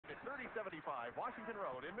Washington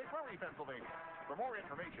Road in McMurray, Pennsylvania. For more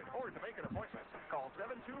information or to make an appointment, call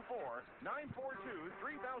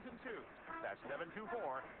 724-942-3002. That's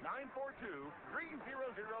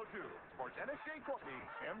 724-942-3002 for Dennis J. Courtney,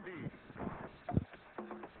 M.D.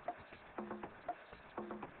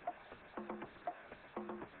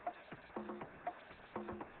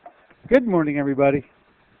 Good morning, everybody.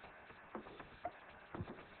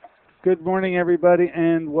 Good morning, everybody,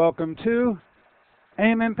 and welcome to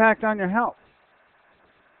AM Impact on Your Health.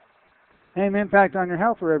 AM Impact on Your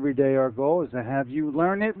Health, where every day our goal is to have you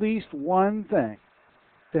learn at least one thing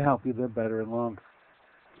to help you live better and longer.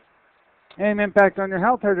 AM Impact on Your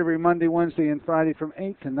Health, heard every Monday, Wednesday, and Friday from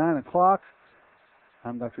 8 to 9 o'clock.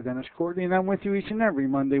 I'm Dr. Dennis Courtney, and I'm with you each and every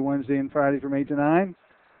Monday, Wednesday, and Friday from 8 to 9.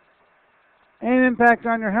 And Impact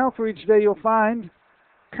on Your Health, where each day you'll find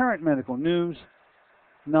current medical news,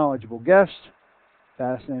 knowledgeable guests,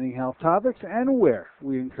 fascinating health topics, and where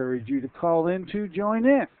we encourage you to call in to join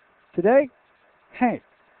in. Today, hey,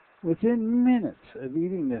 within minutes of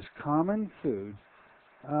eating this common food,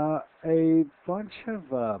 a bunch of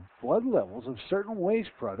blood levels of certain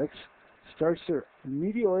waste products starts to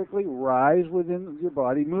meteorically rise within your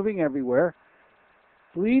body, moving everywhere,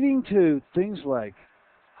 leading to things like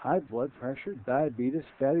high blood pressure, diabetes,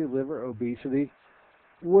 fatty liver, obesity.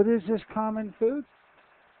 What is this common food?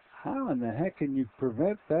 How in the heck can you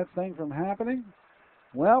prevent that thing from happening?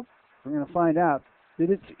 Well, we're going to find out that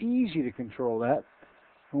it's easy to control that.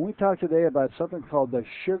 When we talk today about something called the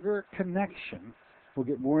sugar connection, we'll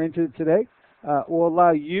get more into it today. We'll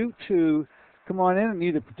allow you to come on in and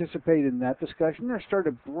either participate in that discussion or start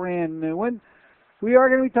a brand new one. We are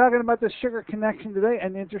going to be talking about the sugar connection today.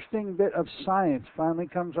 An interesting bit of science finally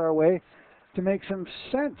comes our way to make some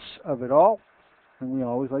sense of it all. And we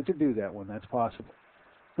always like to do that when that's possible.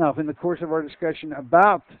 Now, if in the course of our discussion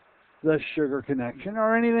about the sugar connection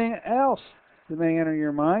or anything else that may enter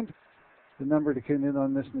your mind, the number to come in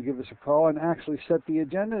on this and give us a call and actually set the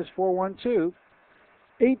agenda is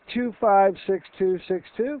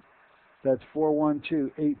 412-825-6262. That's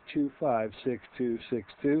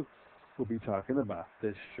 412-825-6262. We'll be talking about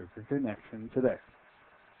this sugar connection today.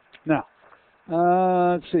 Now,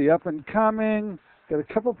 let's see, up and coming. Got a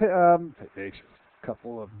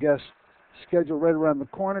couple of guests scheduled right around the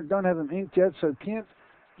corner. Don't have them inked yet, so can't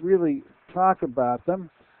really talk about them.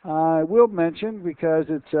 I will mention, because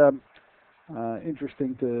it's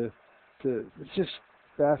interesting it's just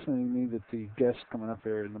fascinating to me that the guests coming up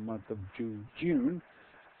there in the month of June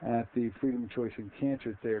at the Freedom of Choice and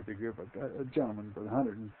Cancer Therapy Group, a gentleman,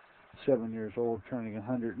 107 years old, turning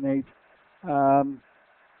 108,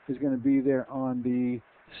 is going to be there on the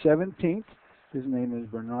 17th. His name is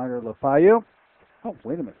Bernardo Lapayo. Oh,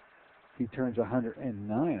 wait a minute. He turns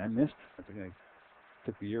 109. I missed. I think I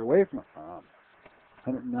took a year away from him.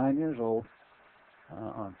 109 years old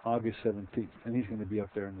on August 17th. And he's going to be up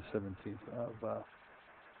there on the 17th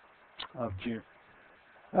of June.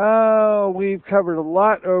 We've covered a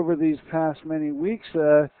lot over these past many weeks.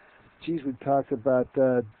 We talked about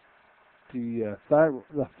the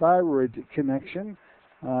thyroid connection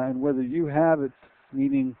and whether you have it,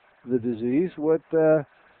 meaning the disease, what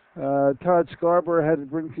Todd Scarborough had to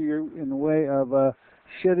bring to you in the way of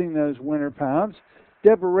shedding those winter pounds.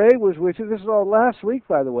 Deborah Ray was with you. This is all last week,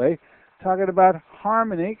 by the way, talking about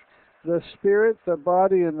harmony, the spirit, the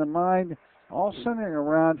body, and the mind, all centering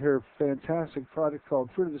around her fantastic product called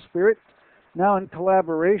Fruit of the Spirit, now in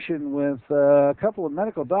collaboration with a couple of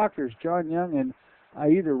medical doctors, John Young and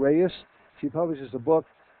Aida Reyes. She publishes a book.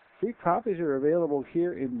 Free copies are available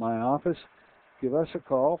here in my office. Give us a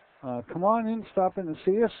call. Come on in, stop in and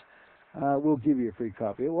see us. We'll give you a free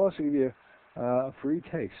copy. We'll also give you a free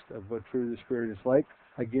taste of what Fruit of the Spirit is like.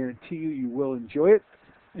 I guarantee you will enjoy it,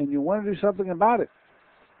 and you'll want to do something about it.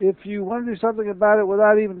 If you want to do something about it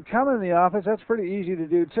without even coming in the office, that's pretty easy to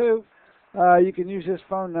do too. You can use this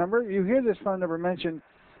phone number. You hear this phone number mentioned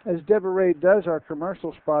as Deborah Ray does our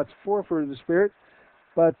commercial spots for Fruit of the Spirit,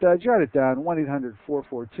 but jot it down,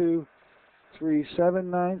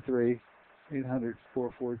 1-800-442-3793,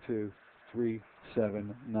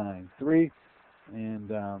 800-442-3793.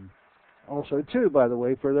 And also, too, by the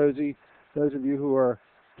way, for those of you who are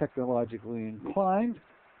technologically inclined,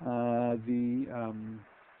 the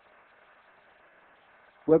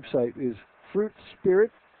website is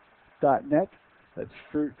fruitspirit.net. That's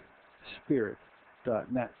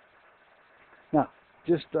fruitspirit.net. Now,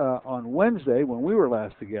 just on Wednesday, when we were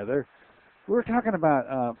last together, we were talking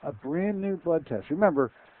about a brand new blood test.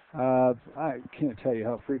 Remember, I can't tell you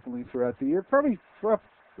how frequently throughout the year, probably 3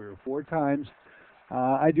 or 4 times,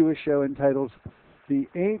 I do a show entitled The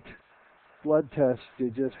 8 blood tests you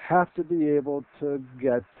just have to be able to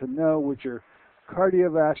get to know what your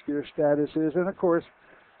cardiovascular status is. And of course,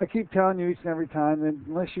 I keep telling you each and every time that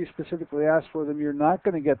unless you specifically ask for them, you're not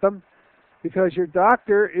going to get them because your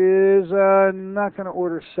doctor is not going to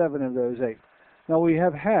order 7 of those 8. Now, we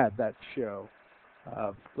have had that show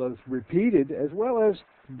was repeated as well as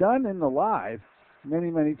done in the live many,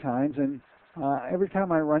 many times. And every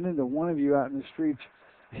time I run into one of you out in the streets,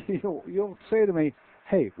 you'll say to me,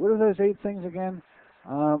 hey, what are those 8 things again?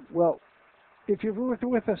 Well, if you were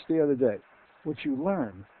with us the other day, what you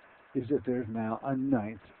learned is that there's now a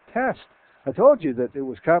 9th test. I told you that it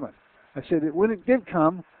was coming. I said that when it did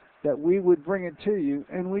come, that we would bring it to you,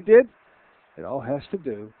 and we did. It all has to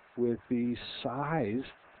do with the size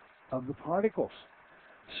of the particles.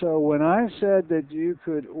 So when I said that you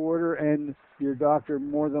could order, and your doctor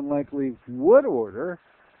more than likely would order,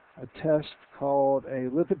 a test called a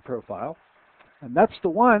lipid profile, and that's the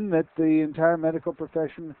one that the entire medical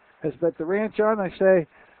profession has bet the ranch on. I say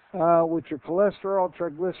what your cholesterol,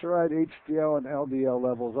 triglyceride, HDL, and LDL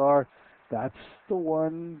levels are, that's the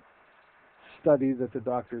one study that the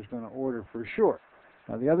doctor is going to order for sure.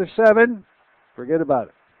 Now the other 7, forget about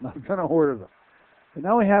it. Not going to order them. But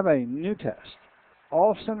now we have a new test,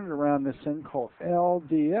 all centered around this thing called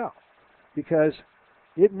LDL, because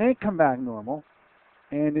it may come back normal,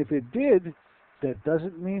 and if it did, that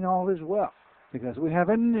doesn't mean all is well, because we have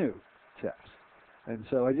a new test. And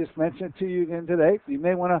so I just mentioned it to you again today. You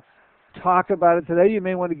may want to talk about it today. You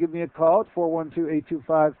may want to give me a call at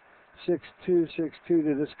 412-825-6262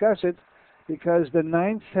 to discuss it, because the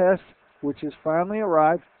 9th test, which has finally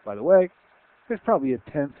arrived, by the way, there's probably a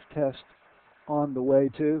 10th test on the way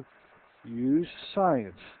too. Use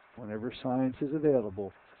science whenever science is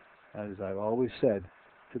available, as I've always said,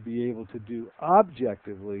 to be able to do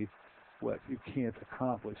objectively what you can't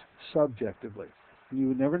accomplish subjectively. You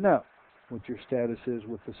would never know what your status is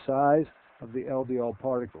with the size of the LDL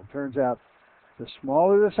particle. Turns out the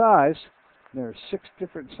smaller the size, there are 6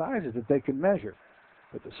 different sizes that they can measure,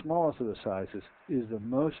 but the smallest of the sizes is the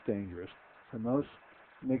most dangerous, the most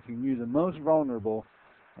making you the most vulnerable,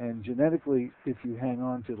 and genetically, if you hang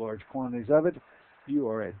on to large quantities of it, you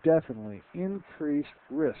are at definitely increased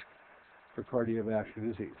risk for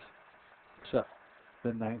cardiovascular disease. So,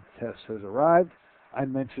 the 9th test has arrived. I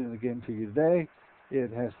mentioned it again to you today.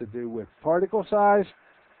 It has to do with particle size,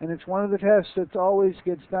 and it's one of the tests that always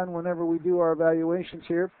gets done whenever we do our evaluations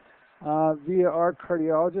here via our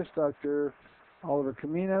cardiologist, Dr. Oliver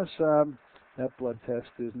Caminos. That blood test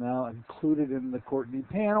is now included in the Courtney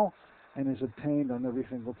panel and is obtained on every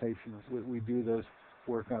single patient we do those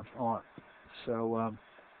workups on. So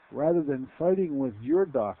rather than fighting with your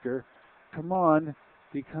doctor, come on,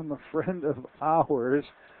 become a friend of ours.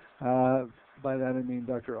 By that I mean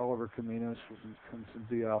Dr. Oliver Caminos, who comes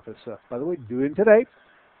into the office. By the way, due in today,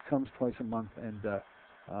 comes twice a month, and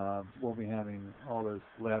we'll be having all those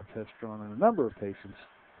lab tests drawn on a number of patients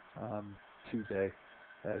today,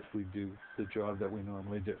 as we do the job that we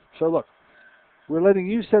normally do. So look, we're letting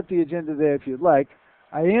you set the agenda there if you'd like.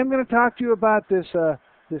 I am going to talk to you about this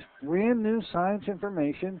this brand new science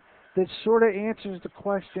information that sort of answers the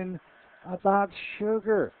question about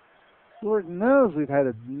sugar. Lord knows we've had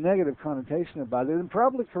a negative connotation about it, and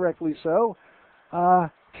probably correctly so.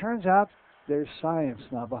 Turns out there's science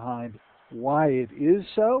now behind why it is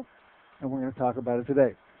so, and we're going to talk about it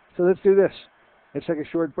today. So let's do this. Let's take a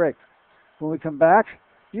short break. When we come back,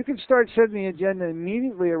 you can start setting the agenda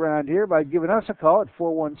immediately around here by giving us a call at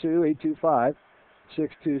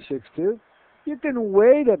 412-825-6262. You can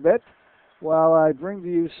wait a bit while I bring to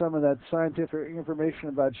you some of that scientific information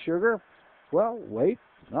about sugar. Well, wait,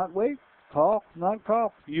 not wait, call, not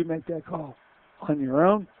call. You make that call on your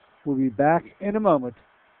own. We'll be back in a moment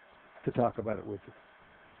to talk about it with you.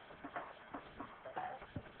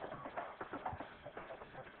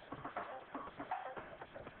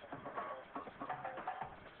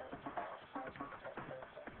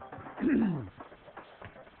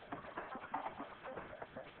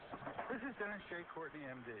 This is Dennis J. Courtney,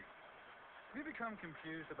 MD. Have you become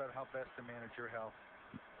confused about how best to manage your health?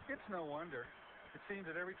 It's no wonder. It seems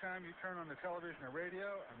that every time you turn on the television or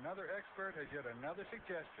radio, another expert has yet another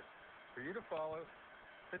suggestion for you to follow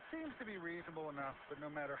that seems to be reasonable enough, but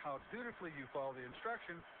no matter how dutifully you follow the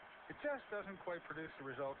instructions, it just doesn't quite produce the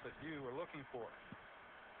results that you are looking for.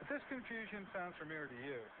 If this confusion sounds familiar to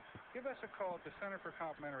you, give us a call at the Center for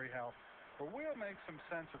Complementary Health, where we'll make some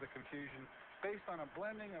sense of the confusion based on a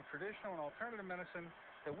blending of traditional and alternative medicine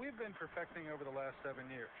that we've been perfecting over the last 7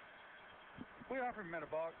 years. We offer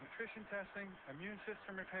metabolic nutrition testing, immune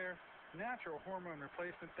system repair, natural hormone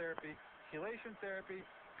replacement therapy, chelation therapy,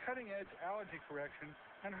 cutting-edge allergy correction,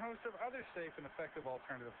 and host of other safe and effective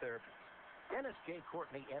alternative therapies. Dennis J.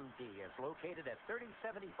 Courtney, M.D. is located at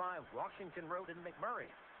 3075 Washington Road in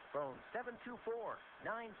McMurray. Phone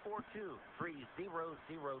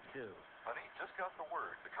 724-942-3002. Honey, just got the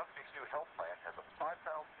word. The company's new health plan has a $5,000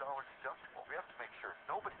 deductible. We have to make sure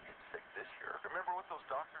nobody gets sick this year. Remember what those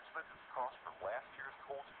doctor's visits cost for last year's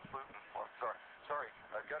colds and flu? Oh, sorry,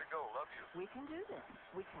 I've got to go. Love you. We can do this.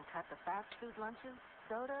 We can cut the fast food lunches.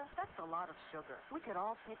 Soda, that's a lot of sugar. We could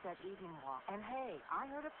all take that evening walk. And hey,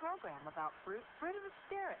 I heard a program about fruit of the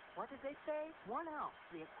spirit. What did they say? 1 ounce,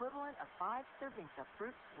 the equivalent of 5 servings of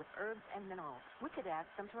fruits with herbs and minerals. We could add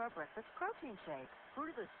some to our breakfast protein shake.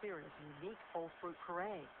 Fruit of the Spirit is a unique whole fruit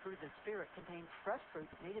puree. Fruit of the Spirit contains fresh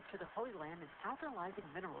fruit native to the Holy Land and alkalizing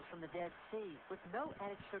minerals from the Dead Sea with no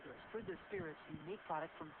added sugars. Fruit of the Spirit is a unique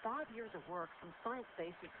product from 5 years of work from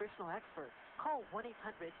science-based nutritional experts. Call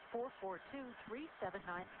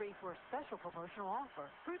 1-800-442-3793 for a special promotional offer.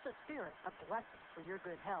 Fruit of the Spirit, a blessing for your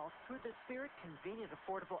good health. Fruit of the Spirit, convenient,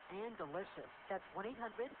 affordable, and delicious. That's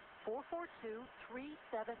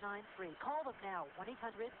 1-800-442-3793. Call them now,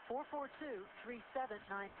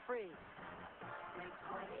 1-800-442-3793.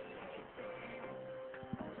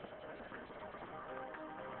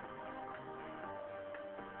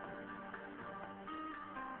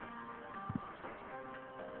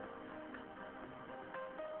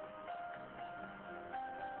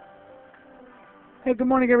 Hey, good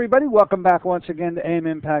morning, everybody. Welcome back once again to AM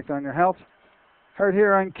Impact on Your Health. Heard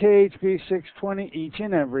here on KHB 620 each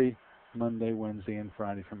and every Monday, Wednesday, and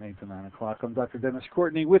Friday from 8 to 9 o'clock. I'm Dr. Dennis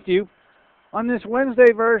Courtney with you. On this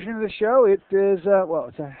Wednesday version of the show, it is,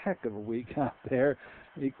 it's a heck of a week out there,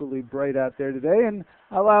 equally bright out there today, and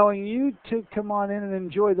allowing you to come on in and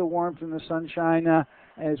enjoy the warmth and the sunshine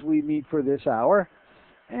as we meet for this hour.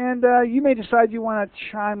 And you may decide you want to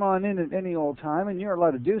chime on in at any old time, and you're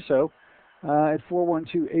allowed to do so. At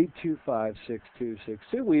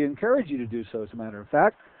 412-825-6262. We encourage you to do so, as a matter of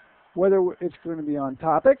fact. Whether it's going to be on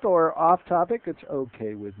topic or off topic, it's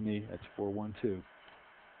okay with me. That's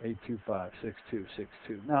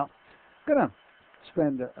 412-825-6262. Now, I'm going to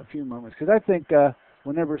spend a few moments, because I think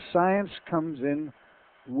whenever science comes in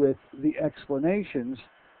with the explanations,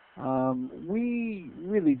 we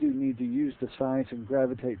really do need to use the science and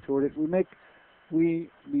gravitate toward it. We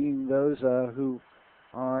being those who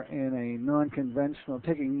are in a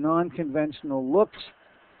taking non-conventional looks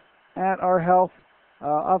at our health,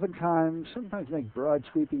 sometimes make broad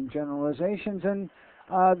sweeping generalizations, and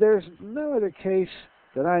there's no other case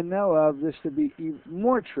that I know of this to be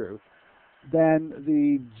more true than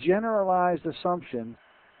the generalized assumption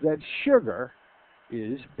that sugar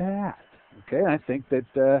is bad. Okay, I think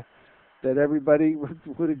that everybody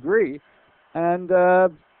would agree, and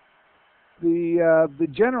the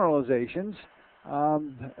generalizations,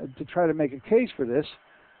 to try to make a case for this,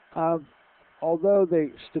 although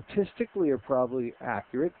they statistically are probably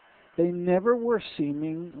accurate, they never were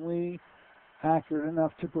seemingly accurate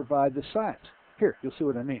enough to provide the science. Here, you'll see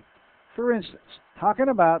what I mean. For instance, talking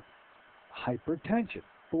about hypertension,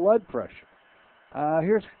 blood pressure.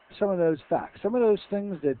 Here's some of those facts, some of those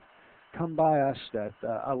things that come by us that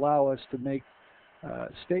allow us to make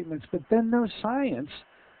statements, but then no science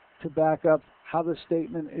to back up how the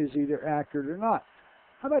statement is either accurate or not.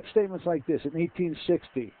 How about statements like this? In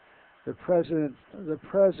 1860, the prevalence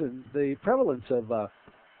of a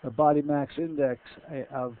body mass index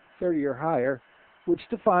of 30 or higher, which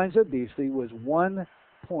defines obesity, was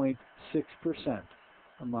 1.6%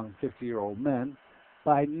 among 50-year-old men.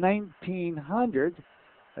 By 1900,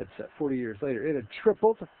 that's 40 years later, it had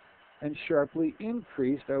tripled and sharply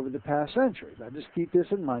increased over the past century. Now, just keep this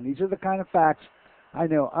in mind. These are the kind of facts I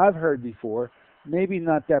know I've heard before, maybe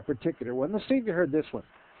not that particular one. Let's see if you heard this one.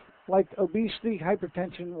 Like obesity,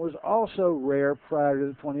 hypertension was also rare prior to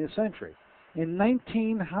the 20th century. In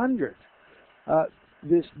 1900,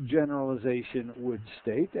 this generalization would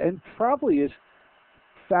state, and probably is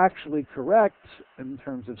factually correct in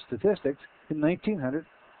terms of statistics, in 1900,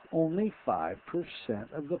 only 5%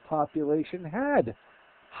 of the population had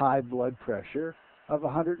high blood pressure of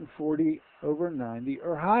 140/90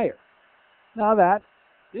 or higher. Now that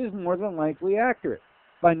is more than likely accurate.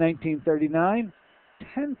 By 1939,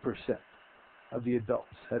 10% of the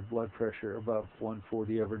adults had blood pressure above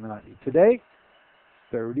 140/90. Today,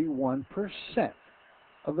 31%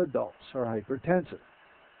 of adults are hypertensive.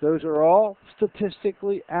 Those are all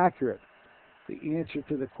statistically accurate. The answer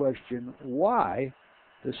to the question why,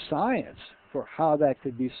 the science for how that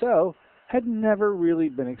could be so, had never really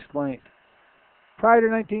been explained. Prior to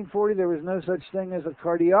 1940, there was no such thing as a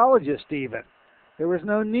cardiologist even. There was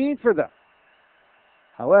no need for them.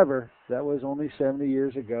 However, that was only 70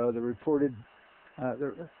 years ago. The reported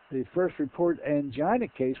the first reported angina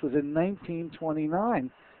case was in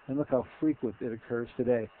 1929, and look how frequent it occurs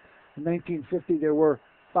today. In 1950, there were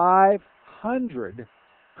 500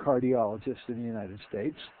 cardiologists in the United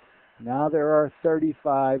States. Now there are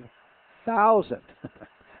 35,000,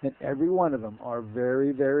 and every one of them are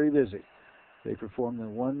very, very busy. They perform the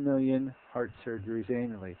 1 million heart surgeries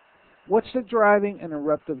annually. What's the driving and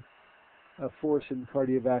eruptive force in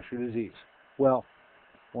cardiovascular disease? Well,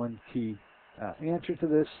 one key answer to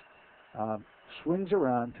this swings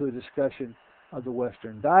around to a discussion of the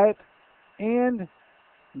Western diet, and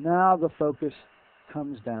now the focus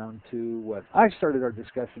comes down to what I started our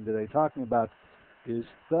discussion today talking about, is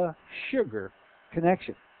the sugar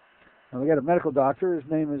connection. Now, we got a medical doctor. His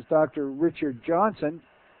name is Dr. Richard Johnson,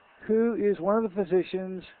 who is one of the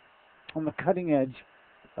physicians on the cutting edge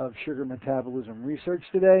of sugar metabolism research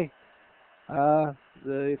today.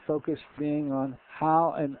 The focus being on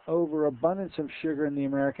how an overabundance of sugar in the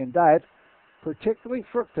American diet, particularly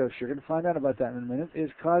fructose sugar, to find out about that in a minute, is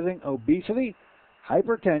causing obesity,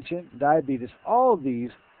 hypertension, diabetes. All of these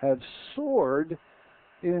have soared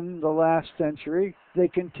in the last century. They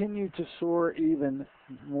continue to soar even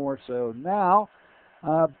more so now,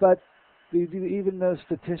 but even though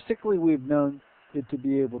statistically we've known it to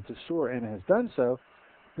be able to soar and has done so,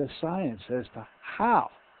 the science as to how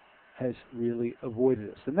has really avoided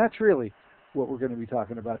us. And that's really what we're going to be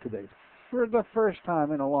talking about today. For the first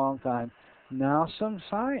time in a long time, now some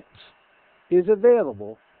science is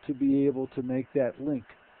available to be able to make that link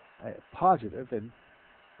positive, and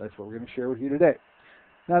that's what we're going to share with you today.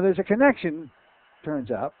 Now, there's a connection, turns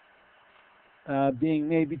out, being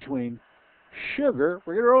made between sugar,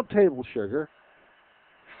 regular old table sugar,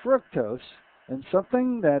 fructose, and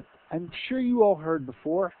something that I'm sure you all heard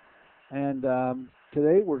before, and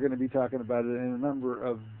today we're going to be talking about it in a number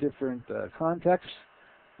of different contexts,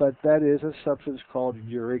 but that is a substance called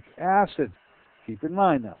uric acid. Keep in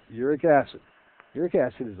mind now, uric acid. Uric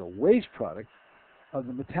acid is a waste product of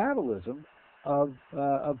the metabolism of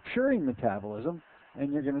purine metabolism,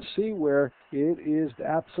 and you're going to see where it is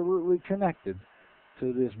absolutely connected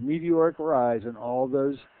to this meteoric rise in all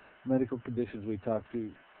those medical conditions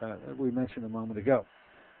we mentioned a moment ago,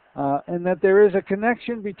 and that there is a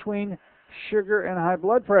connection between sugar and high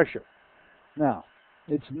blood pressure. Now,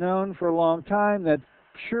 it's known for a long time that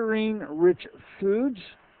purine-rich foods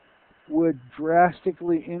would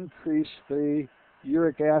drastically increase the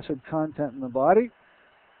uric acid content in the body,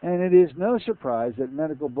 and it is no surprise that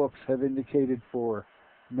medical books have indicated for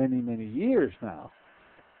many, many years now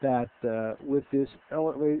that with this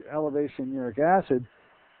elevation in uric acid,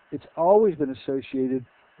 it's always been associated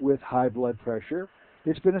with high blood pressure.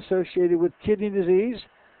 It's been associated with kidney disease.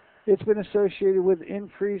 It's been associated with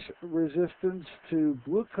increased resistance to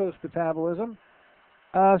glucose metabolism,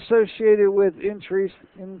 associated with increase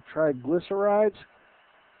in triglycerides,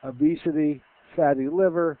 obesity, fatty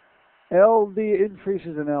liver,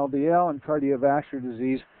 increases in LDL, and cardiovascular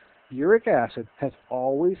disease. Uric acid has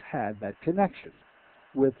always had that connection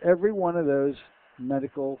with every one of those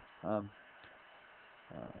medical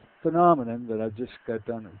phenomenon that I've just got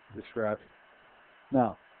done describing.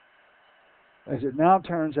 Now, as it now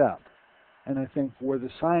turns out, and I think where the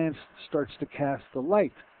science starts to cast the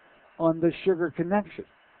light on the sugar connection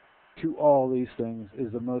to all these things,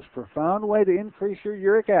 is the most profound way to increase your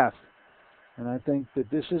uric acid. And I think that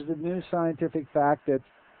this is the new scientific fact that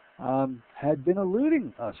had been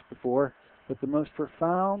eluding us before, but the most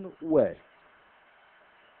profound way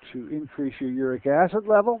to increase your uric acid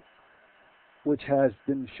level, which has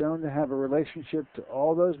been shown to have a relationship to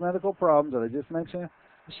all those medical problems that I just mentioned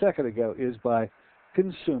a second ago, is by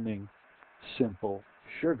consuming simple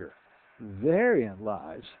sugar. Therein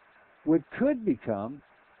lies what could become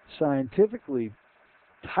scientifically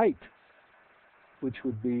tight, which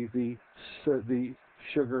would be the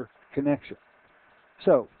sugar connection.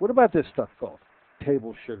 So, what about this stuff called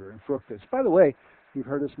table sugar and fructose? By the way, you've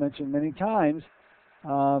heard us mention many times,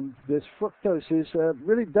 this fructose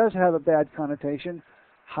really does have a bad connotation.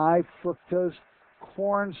 High fructose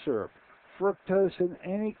corn syrup. Fructose in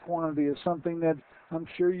any quantity is something that I'm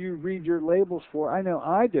sure you read your labels for. I know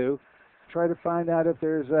I do. Try to find out if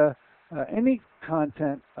there's any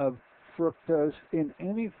content of fructose in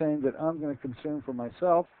anything that I'm going to consume for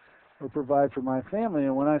myself or provide for my family.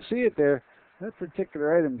 And when I see it there, that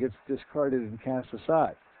particular item gets discarded and cast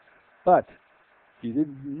aside. But you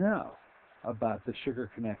didn't know about the sugar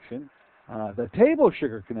connection, the table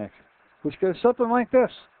sugar connection, which goes something like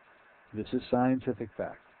this. This is scientific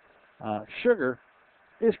fact. Sugar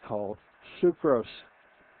is called sucrose.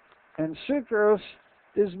 And sucrose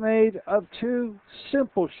is made of two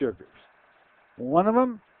simple sugars. One of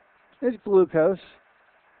them is glucose.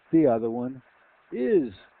 The other one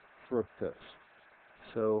is fructose.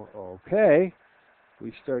 So, okay,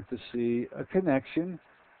 we start to see a connection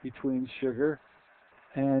between sugar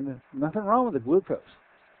and nothing wrong with the glucose.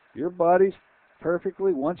 Your body's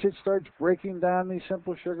perfectly, once it starts breaking down these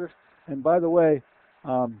simple sugars, and by the way,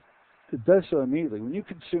 it does so immediately. When you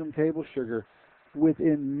consume table sugar,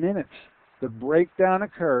 within minutes, the breakdown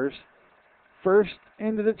occurs first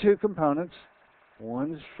into the two components.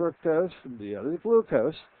 One's fructose and the other is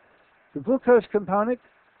glucose. The glucose component,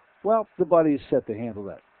 well, the body is set to handle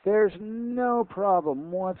that. There's no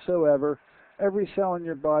problem whatsoever. Every cell in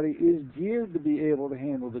your body is geared to be able to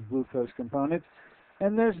handle the glucose component,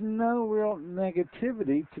 and there's no real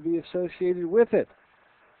negativity to be associated with it.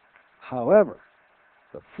 However,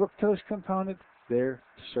 the fructose component, there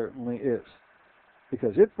certainly is,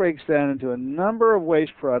 because it breaks down into a number of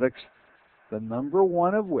waste products, the number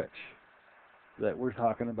one of which that we're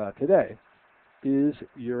talking about today is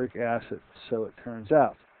uric acid. So it turns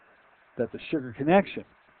out that the sugar connection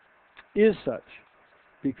is such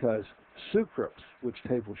because sucrose, which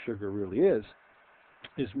table sugar really is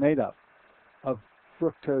made up of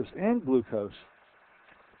fructose and glucose.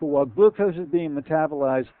 But while glucose is being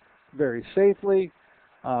metabolized very safely,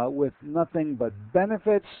 with nothing but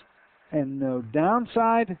benefits and no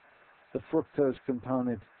downside, the fructose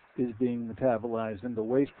component is being metabolized into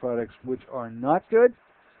waste products which are not good,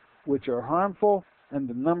 which are harmful, and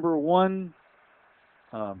the number one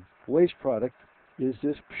waste product is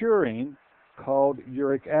this purine called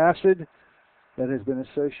uric acid that has been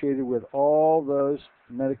associated with all those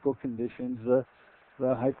medical conditions, the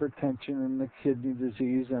hypertension and the kidney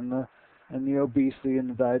disease and the obesity and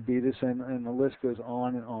the diabetes, and the list goes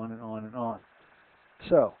on and on and on and on.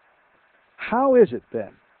 So, how is it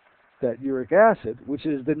then that uric acid, which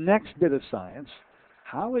is the next bit of science,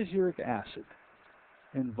 how is uric acid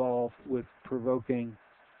involved with provoking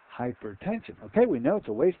hypertension? Okay, we know it's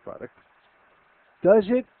a waste product. Does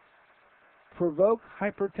it provoke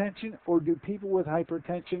hypertension, or do people with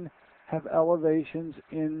hypertension have elevations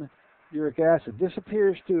in uric acid? This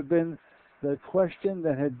appears to have been the question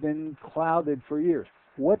that had been clouded for years.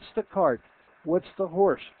 What's the cart? What's the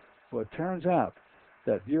horse? Well, it turns out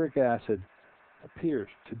that uric acid appears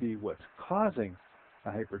to be what's causing a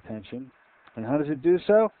hypertension. And how does it do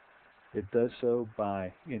so? It does so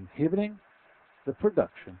by inhibiting the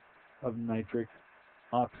production of nitric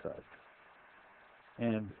oxide.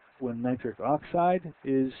 And when nitric oxide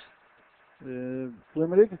is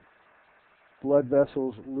limited, blood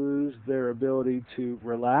vessels lose their ability to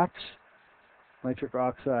relax. Nitric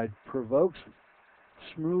oxide provokes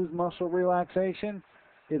smooth muscle relaxation.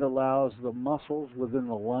 It allows the muscles within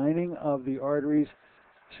the lining of the arteries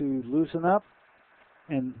to loosen up,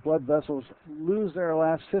 and blood vessels lose their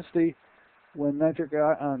elasticity when nitric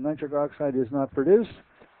oxide is not produced,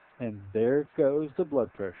 and there goes the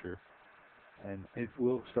blood pressure, and it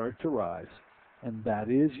will start to rise. And that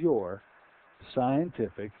is your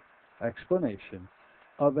scientific explanation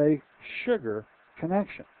of a sugar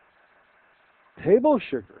connection. Table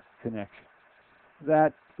sugar connection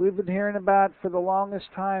that we've been hearing about for the longest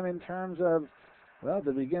time in terms of, well,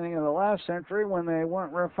 the beginning of the last century when they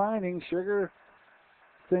weren't refining sugar,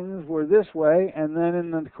 things were this way, and then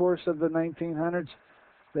in the course of the 1900s,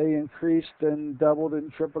 they increased and doubled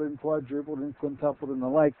and tripled and quadrupled and quintupled and the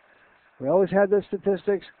like. We always had the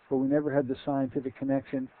statistics, but we never had the scientific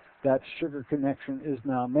connection. That sugar connection is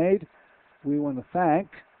now made. We want to thank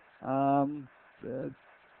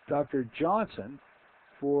Dr. Johnson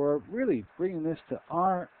for really bringing this to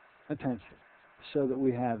our attention so that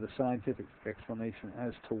we have the scientific explanation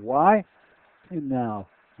as to why, and now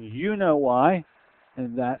you know why,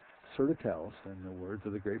 and that sort of tells, in the words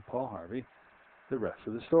of the great Paul Harvey, the rest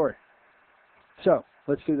of the story. So,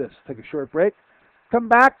 let's do this. Take a short break. Come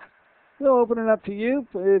back. We'll open it up to you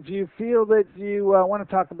if you feel that you want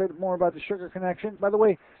to talk a bit more about the sugar connection. By the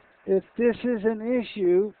way, if this is an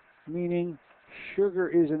issue, meaning sugar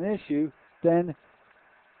is an issue, then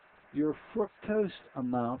your fructose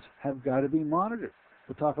amounts have got to be monitored.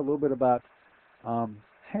 We'll talk a little bit about,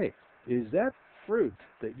 hey, is that fruit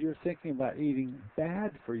that you're thinking about eating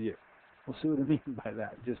bad for you? We'll see what I mean by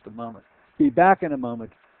that in just a moment. Be back in a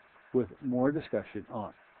moment with more discussion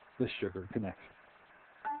on the sugar connection.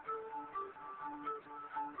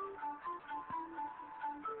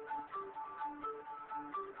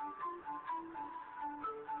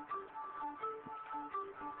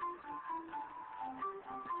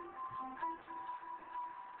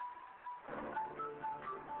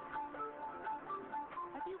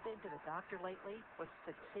 Have you been to the doctor lately? Was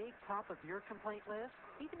fatigue top of your complaint list?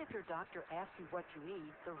 Even if your doctor asks you what you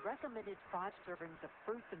eat, the recommended 5 servings of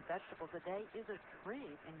fruits and vegetables a day is a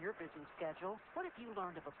dream in your busy schedule. What if you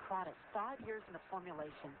learned of a product 5 years in the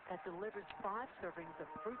formulation that delivers 5 servings of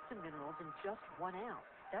fruits and minerals in just 1 ounce?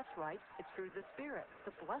 That's right, it's Fruit of the Spirit.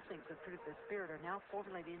 The blessings of Fruit of the Spirit are now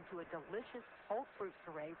formulated into a delicious whole fruit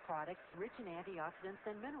puree product rich in antioxidants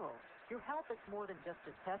and minerals. Your health is more than just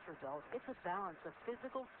a test result. It's a balance of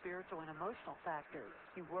physical, spiritual, and emotional factors.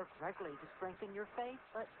 You work regularly to strengthen your faith,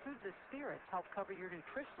 let Fruit of the Spirit help cover your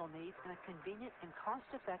nutritional needs in a convenient and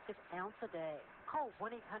cost-effective ounce a day. Call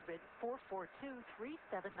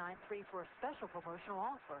 1-800-442-3793 for a special promotional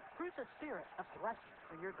offer. Fruit of the Spirit, a blessing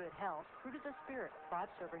for your good health. Fruit of the Spirit, 5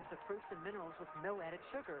 servings of fruits and minerals with no added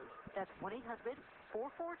sugars. That's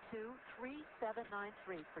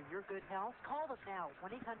 1-800-442-3793 for your good health. Call them now,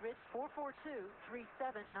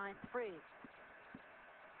 1-800-442-3793.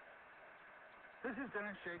 This is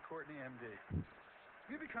Dennis J. Courtney, MD.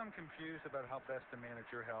 You become confused about how best to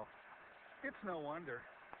manage your health. It's no wonder.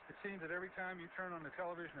 It seems that every time you turn on the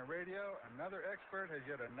television or radio, another expert has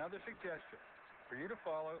yet another suggestion for you to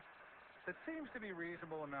follow that seems to be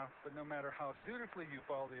reasonable enough, but no matter how dutifully you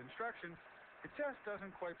follow the instructions, it just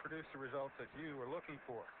doesn't quite produce the results that you are looking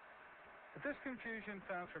for. If this confusion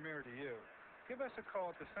sounds familiar to you, give us a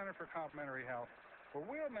call at the Center for Complementary Health, where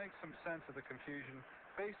we'll make some sense of the confusion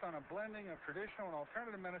based on a blending of traditional and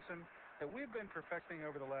alternative medicine that we've been perfecting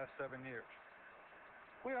over the last 7 years.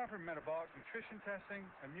 We offer metabolic nutrition testing,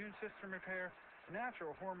 immune system repair,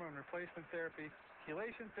 natural hormone replacement therapy,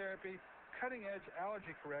 chelation therapy, cutting-edge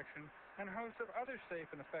allergy correction, and a host of other safe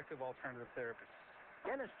and effective alternative therapies.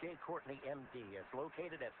 Dennis J. Courtney, MD, is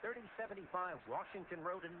located at 3075 Washington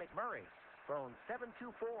Road in McMurray. Phone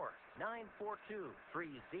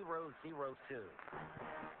 724-942-3002.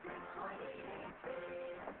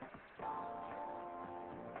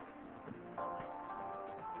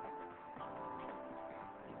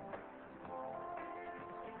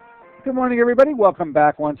 Good morning, everybody. Welcome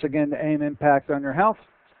back once again to AM Impact on Your Health.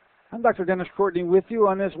 I'm Dr. Dennis Courtney with you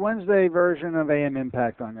on this Wednesday version of AM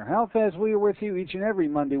Impact on Your Health, as we are with you each and every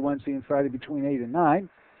Monday, Wednesday, and Friday between 8 and 9,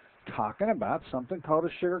 talking about something called a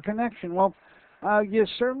sugar connection. Well, you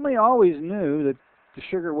certainly always knew that the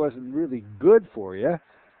sugar wasn't really good for you.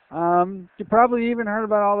 You probably even heard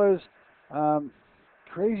about all those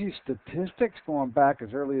crazy statistics going back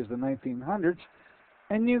as early as the 1900s.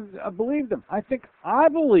 And you believed them. I think I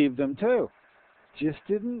believed them too. Just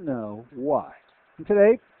didn't know why. And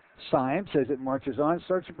today, science, as it marches on,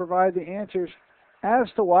 starts to provide the answers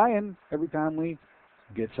as to why. And every time we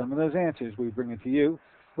get some of those answers, we bring it to you.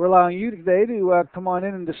 We're allowing you today to come on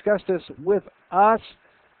in and discuss this with us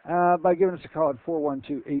by giving us a call at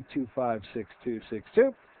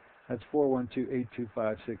 412-825-6262. That's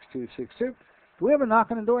 412-825-6262. Do we have a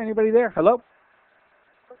knock on the door? Anybody there? Hello?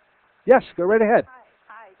 Yes, go right ahead.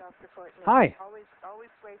 Dr. Courtney. Hi. Always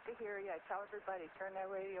great to hear you. I tell everybody, turn that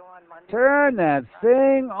radio on Monday. Turn that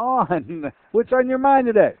thing on. What's on your mind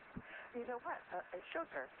today? You know what?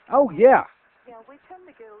 Sugar. Oh, yeah. Yeah, we tend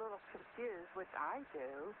to get a little confused, which I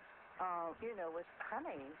do, with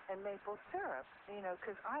honey and maple syrup,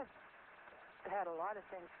 because I've had a lot of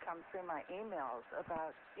things come through my emails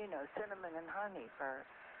about, cinnamon and honey for,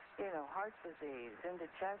 heart disease,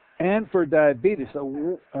 indigestion. And for diabetes.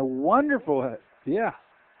 A wonderful, yeah.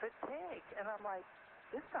 Fatigue, and I'm like,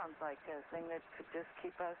 this sounds like a thing that could just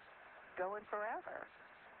keep us going forever,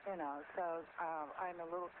 so I'm a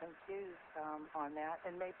little confused on that,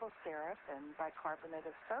 and maple syrup and bicarbonate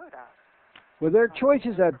of soda. Well, there are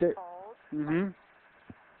choices out there. Mm-hmm.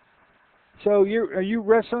 So are you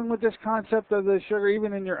wrestling with this concept of the sugar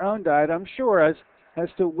even in your own diet? I'm sure as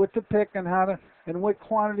to what to pick and how to and what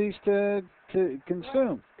quantities to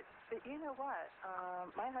consume. But you know what?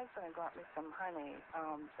 My husband got me some honey.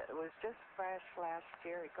 It was just fresh last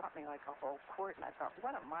year. He got me like a whole quart, and I thought,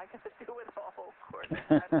 what am I going to do with a whole quart of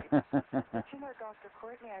honey? But Dr.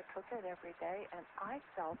 Courtney, I took it every day, and I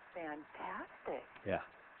felt fantastic. Yeah.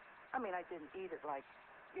 I mean, I didn't eat it like,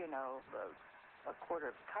 a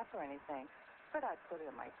quarter of a cup or anything, but I'd put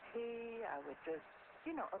it in my tea. I would just,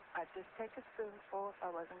 I'd just take a spoonful if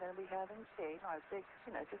I wasn't going to be having tea. I'd take,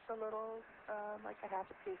 just a little, like a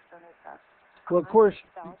half a teaspoon or so. Well, of course,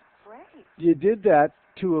 great. You did that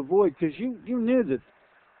to avoid, because you knew that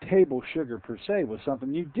table sugar per se was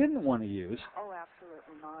something you didn't want to use. Oh,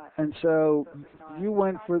 absolutely not. And so absolutely you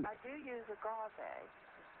went for... I do use agave,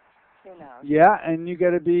 Yeah, and you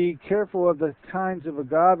got to be careful of the kinds of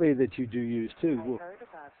agave that you do use, too. I heard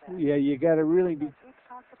about that. Yeah, you got to really be... We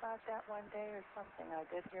talked about that one day or something. I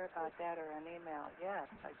did hear about that or an email. Yes,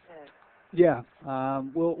 I did. Yeah,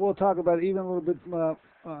 we'll talk about it even a little bit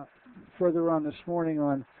further on this morning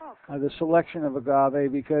on the selection of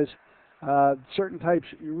agave because certain types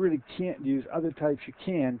you really can't use, other types you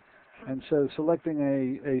can, and so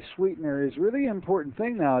selecting a sweetener is really an important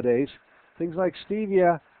thing nowadays. Things like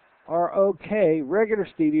stevia are okay, regular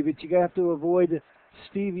stevia, but you have to avoid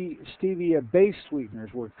stevia-based sweeteners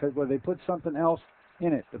where they put something else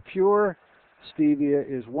in it. The pure stevia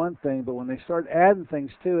is one thing, but when they start adding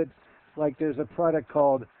things to it, like there's a product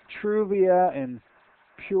called Truvia and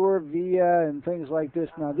Pure Via and things like this.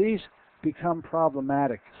 Now these become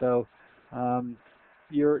problematic. So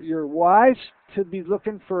you're wise to be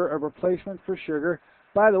looking for a replacement for sugar.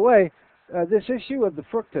 By the way, this issue of the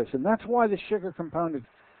fructose, and that's why the sugar component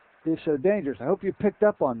is so dangerous. I hope you picked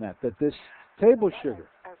up on that this table sugar.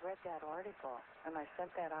 I read that article, and I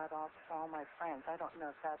sent that out to all my friends. I don't know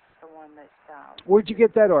if that's the one that... Where'd you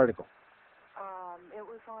get that article? It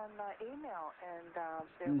was on email, and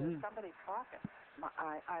there was somebody talking.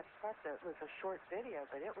 I thought that it was a short video,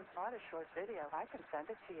 but it was not a short video. I can send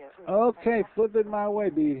it to you. Okay, flip it my way.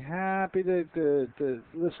 Be happy to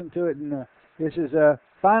listen to it. And this is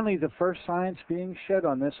finally the first science being shed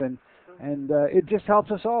on this, and it just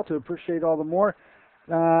helps us all to appreciate all the more.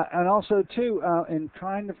 And also, too, in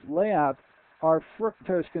trying to lay out our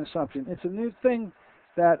fructose consumption. It's a new thing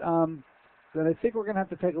that I think we're going to have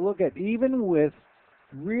to take a look at, even with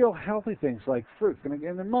real healthy things like fruit. And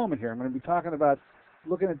in a moment here, I'm going to be talking about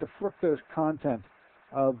looking at the fructose content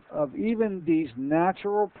of even these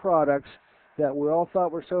natural products that we all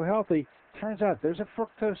thought were so healthy. Turns out there's a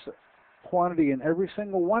fructose quantity in every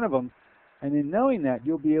single one of them. And in knowing that,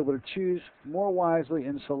 you'll be able to choose more wisely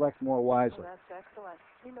and select more wisely. Well, that's excellent.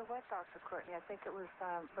 You know what, Dr. Courtney? I think it was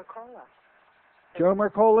Mercola. Joe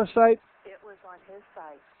Mercola's site? It was on his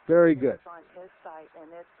site. Very good. It was on his site,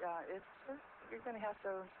 and it's you're going to have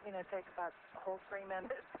to, take about a whole 3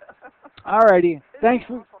 minutes. All righty. Thanks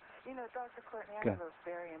for... Dr. Courtney, I have a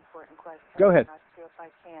very important question. Go ahead. I'll ask you if I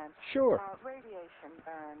can. Sure. Radiation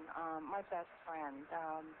burn. My best friend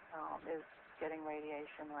is getting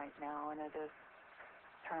radiation right now, and it is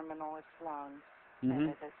terminal. It's lung, and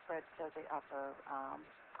it has spread to the upper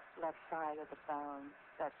left side of the bone,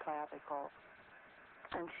 that clavicle.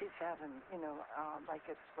 And she's having, like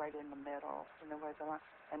it's right in the middle, where the lung,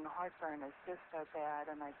 and the heartburn is just so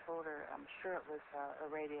bad. And I told her, I'm sure it was a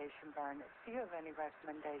radiation burn. Do you have any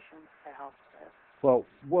recommendations to help with?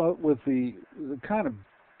 Well, with the kind of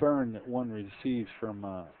burn that one receives from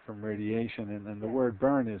radiation, and the word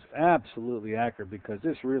burn is absolutely accurate because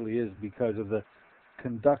this really is because of the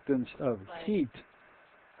conductance of heat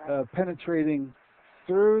penetrating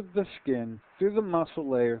through the skin, through the muscle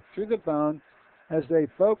layer, through the bone, as they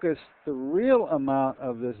focus the real amount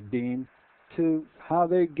of this beam to how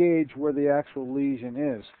they gauge where the actual lesion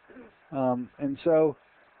is. And so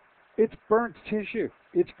it's burnt tissue.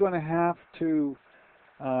 It's going to have to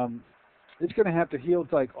heal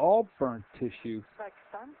like all burnt tissue. Like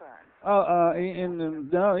sunburn.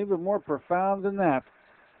 No, even more profound than that.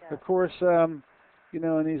 Yeah. Of course, in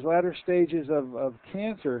these latter stages of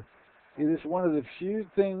cancer, it is one of the few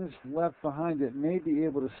things left behind that may be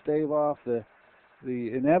able to stave off the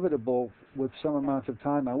inevitable with some amounts of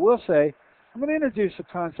time. I will say, I'm going to introduce a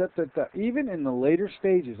concept that even in the later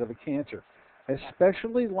stages of a cancer,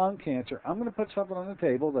 especially lung cancer, I'm going to put something on the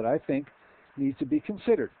table that I think needs to be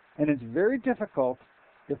considered. And it's very difficult,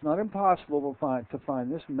 if not impossible, to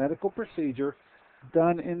find this medical procedure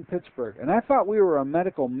done in Pittsburgh. And I thought we were a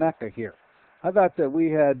medical mecca here. I thought that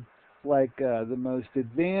we had the most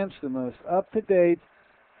advanced, the most up-to-date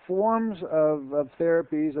forms of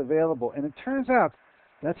therapies available. And it turns out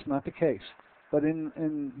that's not the case. But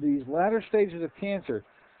in these latter stages of cancer,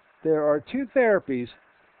 there are 2 therapies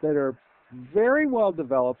that are very well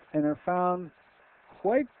developed and are found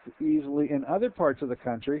quite easily in other parts of the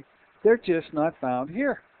country. They're just not found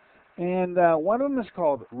here. And one of them is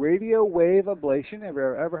called radio wave ablation.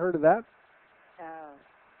 Ever heard of that?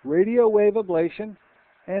 Radio wave ablation,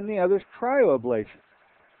 and the other is cryoablation.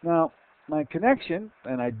 Now, my connection,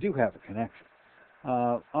 and I do have a connection,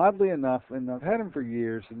 oddly enough, and I've had him for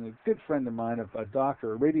years, and a good friend of mine, a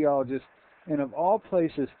doctor, a radiologist, and of all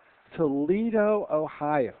places, Toledo,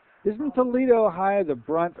 Ohio. Isn't Toledo, Ohio the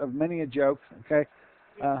brunt of many a joke? Okay.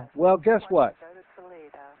 Well, guess what?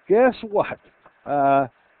 Guess what?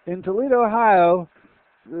 In Toledo, Ohio,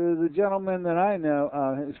 the gentleman that I know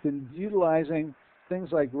has been utilizing things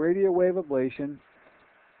like radio wave ablation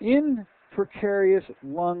in precarious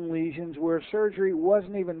lung lesions where surgery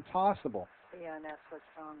wasn't even possible. Yeah, and that's what's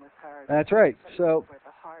wrong with her. That's right. So for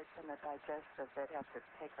the heart and the digestive, they'd have to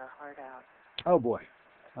take her heart out. Oh boy.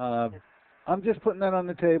 I'm just putting that on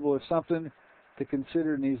the table as something to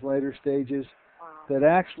consider in these later stages Wow. that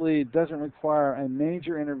actually doesn't require a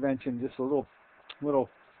major intervention, just a little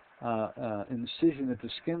incision at the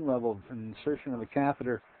skin level, an insertion of a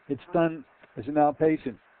catheter. It's done as an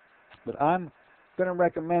outpatient. But I'm going to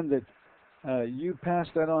recommend that you pass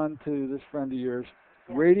that on to this friend of yours.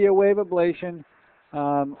 Yeah. Radio wave ablation.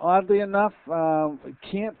 Oddly enough, I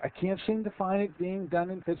can't seem to find it being done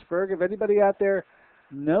in Pittsburgh. If anybody out there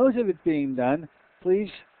knows of it being done, please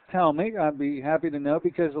tell me. I'd be happy to know,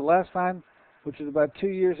 because the last time, which was about 2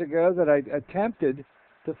 years ago, that I attempted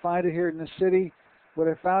to find it here in the city, what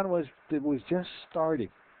I found was it was just starting.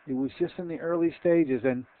 It was just in the early stages,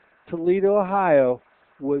 and Toledo, Ohio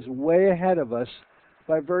was way ahead of us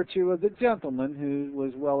by virtue of the gentleman who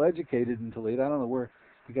was well educated in Toledo. I don't know where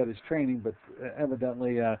he got his training, but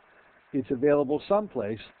evidently it's available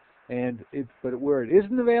someplace. But where it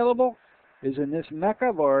isn't available is in this mecca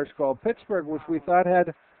of ours called Pittsburgh, which we thought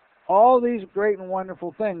had all these great and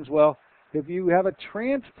wonderful things. Well, if you have a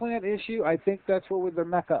transplant issue, I think that's what we're the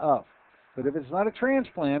mecca of. But if it's not a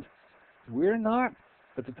transplant, we're not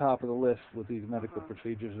at the top of the list with these medical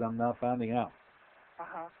procedures, as I'm now finding out.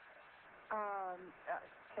 Uh-huh.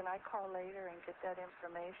 Can I call later and get that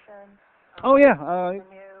information? Oh, yeah. From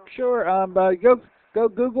you? Sure. Go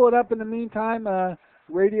Google it up in the meantime.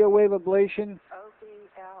 Radio wave ablation.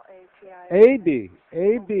 Ablation.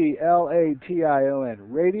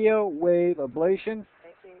 Radio wave ablation.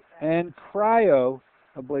 And cryo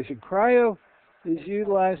ablation. Cryo is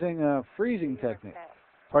utilizing a freezing technique.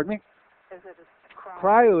 Pardon me? Is it a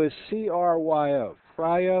Cryo is CRYO.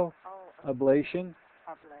 Cryo ablation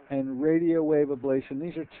and radio wave ablation.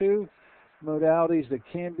 These are two modalities that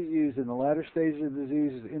can be used in the latter stages of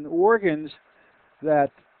diseases in organs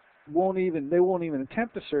that won't even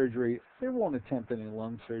attempt a surgery. They won't attempt any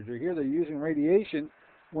lung surgery. Here they're using radiation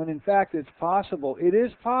when in fact it is possible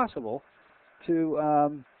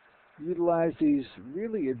to utilize these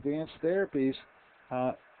really advanced therapies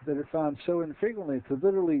that are found so infrequently to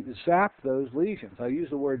literally zap those lesions. I use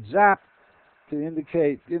the word zap to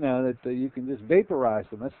indicate, that you can just vaporize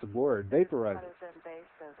them. That's the word, vaporize them. Not as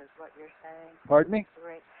invasive is what you're saying. Pardon me?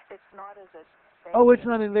 Right. It's not as invasive. Oh, it's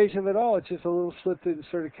not invasive at all. It's just a little slit to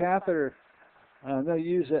insert a catheter. They'll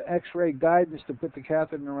use X-ray guidance to put the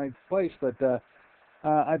catheter in the right place. But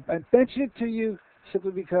I mention it to you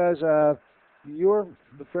simply because you're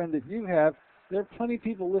the friend that you have. There are plenty of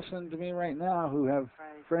people listening to me right now who have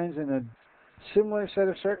friends in a similar set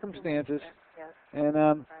of circumstances. Yes.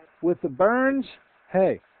 And with the burns,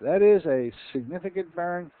 hey, that is a significant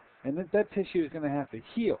burn, and that tissue is going to have to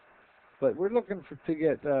heal. But we're looking to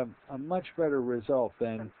get a much better result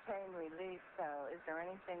than... Pain relief, though. Is there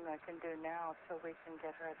anything I can do now till we can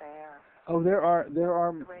get her there? Oh, there are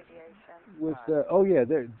Radiation. with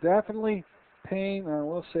there's definitely pain. I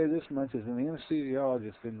will say this much: as an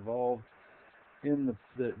anesthesiologist involved in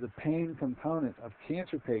the pain component of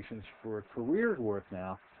cancer patients for a career's worth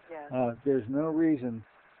now, Yes. there's no reason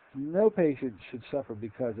no patient should suffer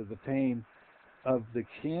because of the pain of the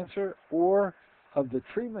cancer or of the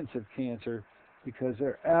treatments of cancer, because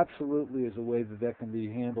there absolutely is a way that can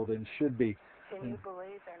be handled and should be. Can you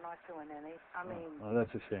believe they're not doing any? I mean,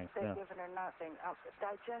 that's a shame. they've given her nothing.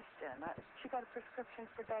 Digestion. She got a prescription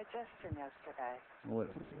for digestion yesterday. What,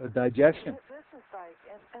 a digestion? This is like,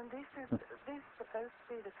 and these are supposed to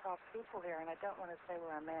be the top people here, and I don't want to say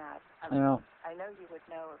where I'm at. I know you would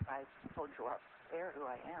know if I told you up there who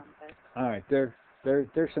I am. But all right,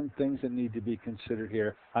 there's some things that need to be considered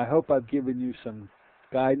here. I hope I've given you some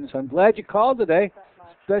guidance. I'm glad you called today,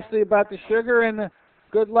 especially about the sugar, and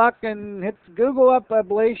good luck, and hit Google up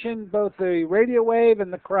ablation, both the radio wave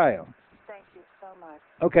and the cryo. Thank you so much.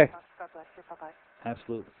 Okay. God bless you. Bye-bye.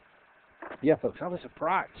 Absolutely. Yeah, folks, I was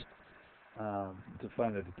surprised to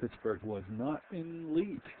find that Pittsburgh was not in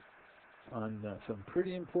lead on some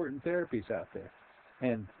pretty important therapies out there.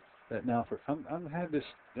 And that now I've had this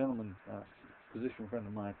gentleman, physician friend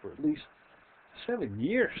of mine, for at least 7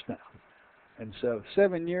 years now. And so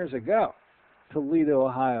 7 years ago, Toledo,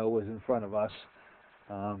 Ohio was in front of us.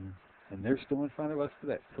 And they're still in front of us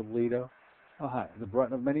today. Toledo, Ohio. The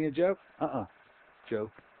brunt of many a joke?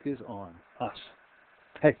 Joke is on us.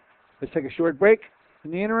 Hey, let's take a short break.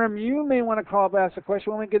 In the interim, you may want to call up, ask a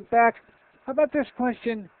question when we get back. How about this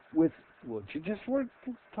question with what you just were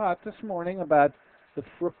taught this morning about the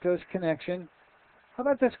fructose connection? How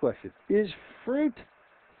about this question? Is fruit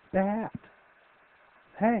bad?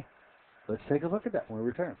 Hey, let's take a look at that when we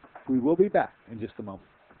return. We will be back in just a moment.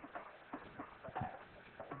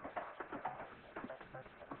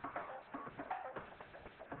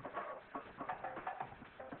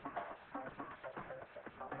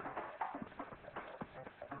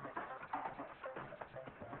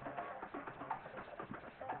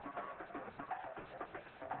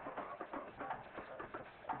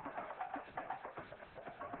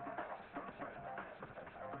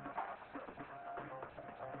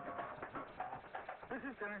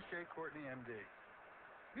 is Dennis J. Courtney, MD.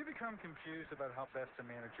 Have you become confused about how best to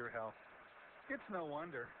manage your health? It's no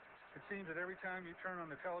wonder. It seems that every time you turn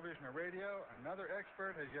on the television or radio, another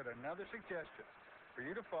expert has yet another suggestion for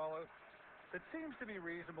you to follow that seems to be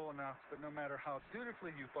reasonable enough, but no matter how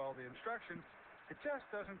dutifully you follow the instructions, it just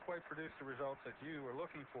doesn't quite produce the results that you are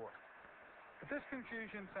looking for. If this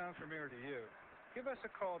confusion sounds familiar to you, give us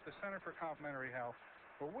a call at the Center for Complementary Health,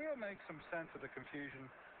 where we'll make some sense of the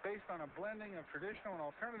confusion based on a blending of traditional and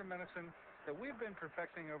alternative medicine that we've been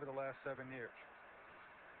perfecting over the last 7 years.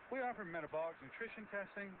 We offer metabolic nutrition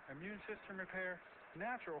testing, immune system repair,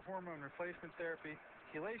 natural hormone replacement therapy,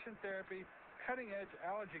 chelation therapy, cutting-edge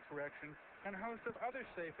allergy correction, and a host of other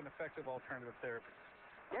safe and effective alternative therapies.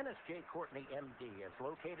 Dennis J. Courtney, MD, is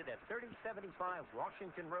located at 3075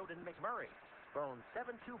 Washington Road in McMurray. Phone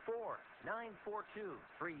 724-942-3002.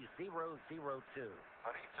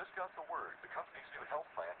 Honey, just got the word. The company's new health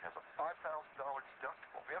plan has a $5,000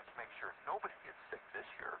 deductible. We have to make sure nobody gets sick this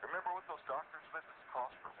year. Remember what those doctor's visits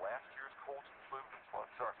cost for last year's colds and flu and flu?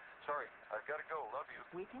 Sorry, I've got to go. Love you.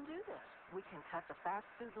 We can do this. We can cut the fast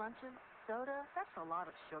food lunches. Soda, that's a lot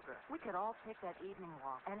of sugar. We could all take that evening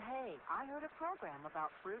walk. And hey, I heard a program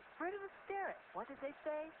about fruit of the spirit. What did they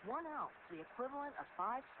say? 1 ounce, the equivalent of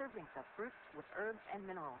 5 servings of fruits with herbs and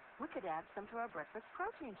minerals. We could add some to our breakfast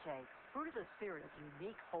protein shake. Fruit of the Spirit is a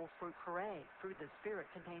unique whole fruit puree. Fruit of the Spirit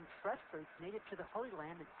contains fresh fruits native to the Holy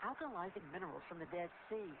Land and alkalizing minerals from the Dead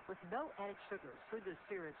Sea. With no added sugars, Fruit of the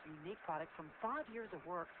Spirit is a unique product from 5 years of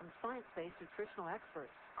work from science-based nutritional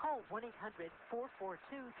experts. Call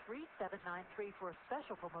 1-800-442-3793 for a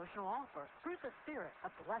special promotional offer. Fruit of the Spirit,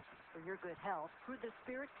 a blessing for your good health. Fruit of the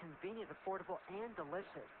Spirit, convenient, affordable, and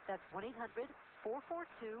delicious. That's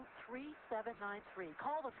 1-800-442-3793.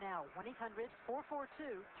 Call them now,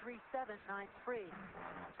 1-800-442-3793.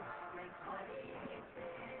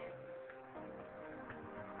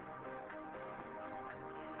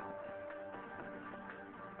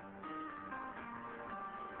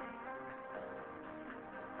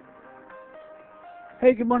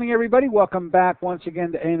 Hey, good morning, everybody. Welcome back once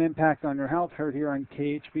again to AM Impact on Your Health, heard here on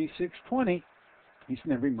KHB 620, each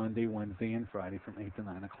and every Monday, Wednesday, and Friday from 8 to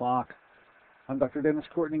 9 o'clock. I'm Dr. Dennis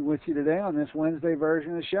Courtney with you today on this Wednesday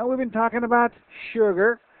version of the show. We've been talking about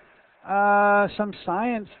sugar. Some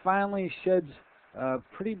science finally sheds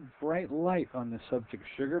pretty bright light on the subject of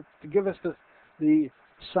sugar to give us the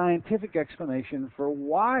scientific explanation for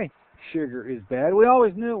why sugar is bad. We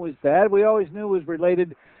always knew it was bad. We always knew it was related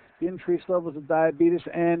to increased levels of diabetes,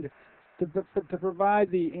 and to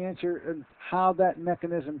provide the answer and how that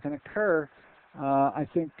mechanism can occur, I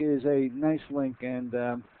think is a nice link, and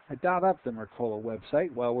I dialed up the Mercola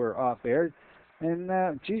website while we're off air, and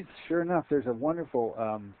geez, sure enough, there's a wonderful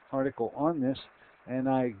article on this, and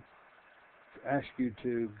I ask you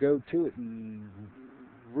to go to it and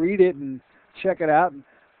read it and check it out. And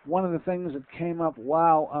one of the things that came up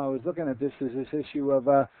while I was looking at this is this issue of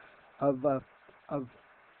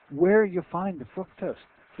where you find the fructose.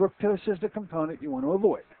 Fructose is the component you want to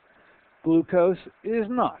avoid. Glucose is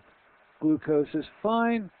not. Glucose is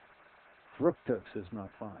fine. Fructose is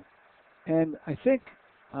not fine. And I think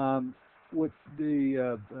what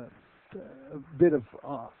the bit of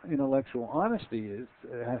intellectual honesty is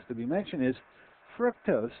has to be mentioned is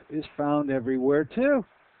fructose is found everywhere too.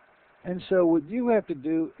 And so what you have to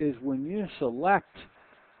do is when you select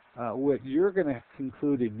what you're going to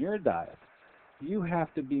include in your diet, you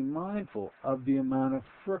have to be mindful of the amount of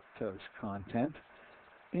fructose content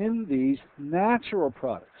in these natural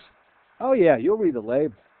products. Oh yeah, you'll read the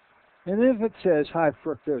label. And if it says high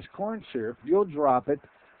fructose corn syrup, you'll drop it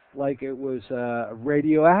like it was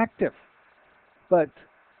radioactive. But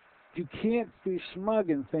you can't be smug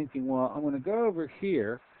in thinking, well, I'm going to go over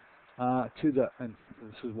here and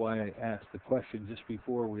this is why I asked the question just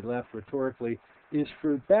before we left rhetorically, is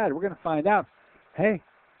fruit bad? We're going to find out. Hey,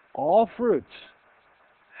 all fruits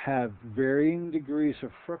have varying degrees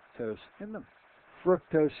of fructose in them.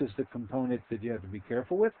 Fructose is the component that you have to be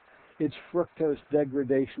careful with. It's fructose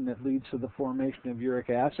degradation that leads to the formation of uric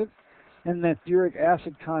acid, and that uric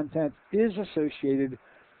acid content is associated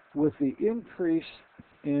with the increase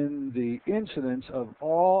in the incidence of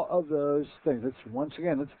all of those things.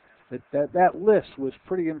 That list was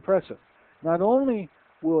pretty impressive. Not only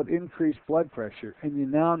will it increase blood pressure, and you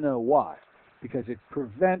now know why, because it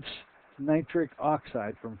prevents nitric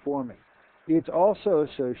oxide from forming. It's also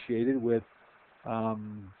associated with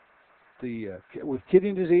with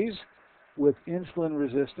kidney disease, with insulin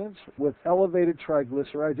resistance, with elevated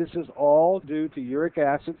triglycerides. This is all due to uric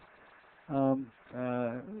acid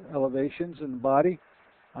elevations in the body.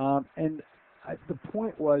 The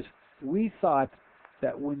point was, we thought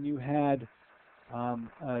that when you had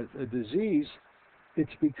a disease,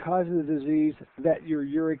 it's because of the disease that your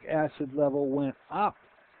uric acid level went up.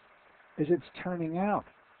 As it's turning out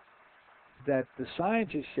that the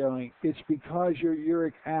science is showing it's because your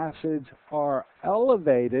uric acids are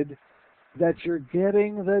elevated that you're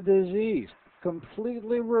getting the disease.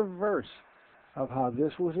 Completely reverse of how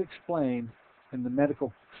this was explained in the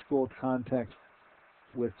medical school context,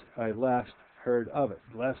 which I last heard of it.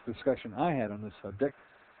 The last discussion I had on this subject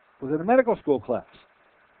was in a medical school class.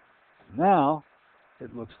 Now,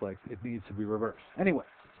 it looks like it needs to be reversed. Anyway,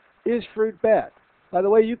 is fruit bad? By the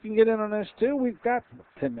way, you can get in on this too. We've got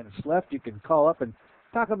 10 minutes left. You can call up and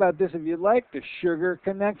talk about this if you'd like. The Sugar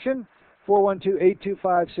Connection,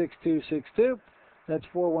 412-825-6262. That's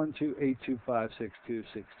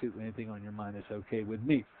 412-825-6262. Anything on your mind is okay with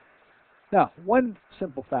me. Now, one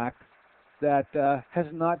simple fact that has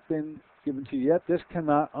not been given to you yet. This came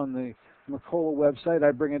out on the Mercola website.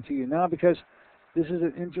 I bring it to you now because this is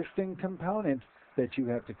an interesting component that you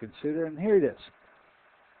have to consider, and here it is.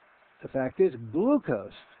 The fact is,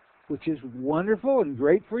 glucose, which is wonderful and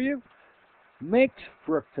great for you, makes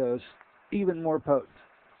fructose even more potent.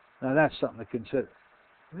 Now, that's something to consider.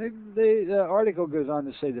 The article goes on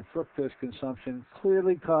to say that fructose consumption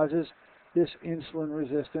clearly causes this insulin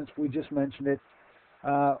resistance. We just mentioned it,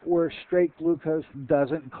 where straight glucose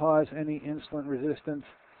doesn't cause any insulin resistance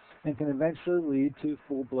and can eventually lead to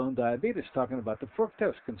full-blown diabetes, talking about the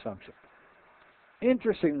fructose consumption.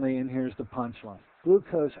 Interestingly, and here's the punchline,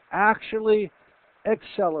 glucose actually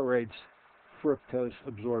accelerates fructose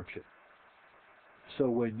absorption. So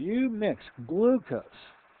when you mix glucose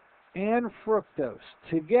and fructose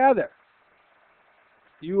together,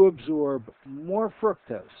 you absorb more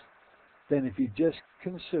fructose than if you just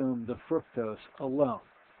consume the fructose alone.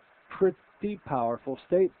 Pretty powerful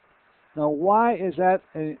statement. Now, why is that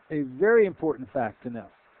a very important fact to know?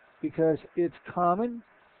 Because it's common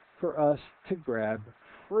for us to grab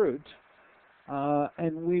fruit,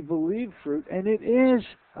 and we believe fruit, and it is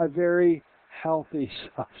a very healthy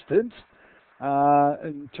substance.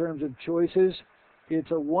 In terms of choices,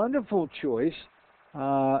 it's a wonderful choice,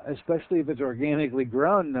 especially if it's organically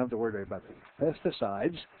grown, you don't have to worry about the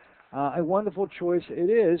pesticides. A wonderful choice it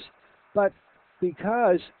is, but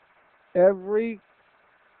because every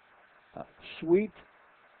sweet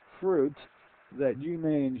fruit that you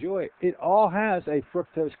may enjoy, it all has a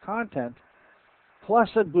fructose content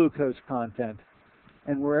plus a glucose content,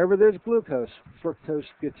 and wherever there's glucose, fructose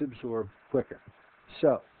gets absorbed quicker.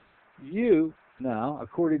 So you now,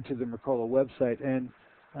 according to the Mercola website and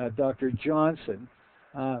Dr. Johnson,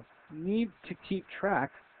 need to keep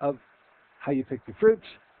track of how you pick your fruits,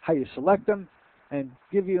 how you select them, and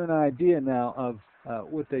give you an idea now of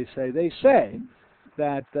what they say. They say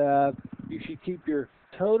that you should keep your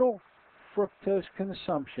total fructose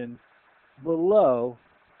consumption below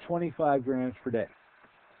 25 grams per day.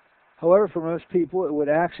 However, for most people, it would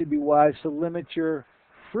actually be wise to limit your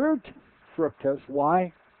fruit fructose.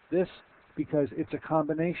 Why this? Because it's a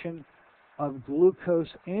combination of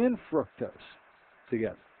glucose and fructose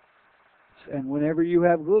together. And whenever you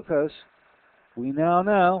have glucose, we now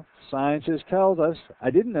know, science tells us,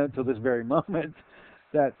 I didn't know until this very moment,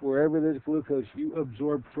 that wherever there's glucose, you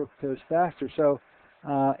absorb fructose faster. So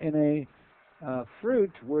in a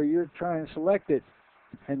fruit where you're trying to select it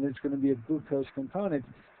and there's going to be a glucose component,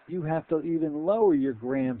 you have to even lower your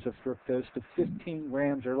grams of fructose to 15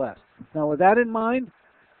 grams or less. Now, with that in mind,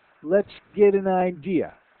 let's get an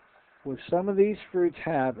idea what some of these fruits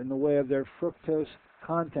have in the way of their fructose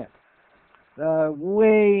content.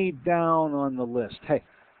 Way down on the list. Hey,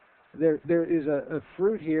 there is a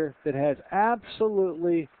fruit here that has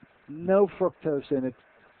absolutely no fructose in it,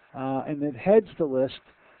 and it heads the list,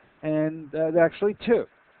 and actually two.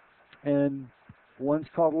 And one's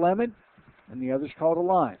called lemon, and the other's called a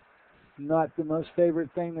lime. Not the most favorite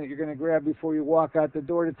thing that you're going to grab before you walk out the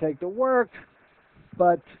door to take to work,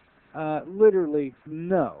 but literally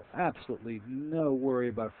no, absolutely no worry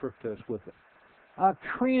about fructose with it.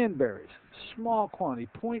 Cranberries, small quantity,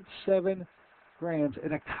 0.7 grams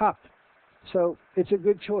in a cup. So it's a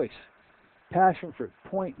good choice. Passion fruit,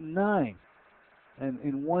 0.9. And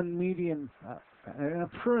in one medium, and a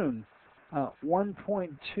prune,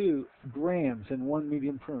 1.2 grams in one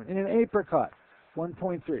medium prune. In an apricot,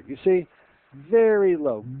 1.3. You see, very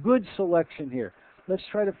low. Good selection here. Let's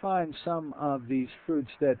try to find some of these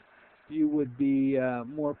fruits that you would be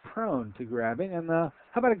more prone to grabbing. And how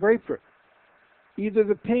about a grapefruit? Either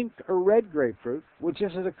the pink or red grapefruit, which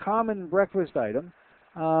is a common breakfast item.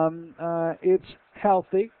 It's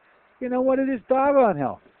healthy. You know what? It is doggone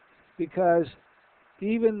healthy. Because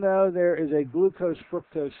even though there is a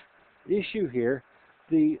glucose-fructose issue here,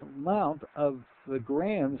 the amount of the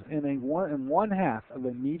grams in one half of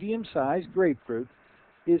a medium-sized grapefruit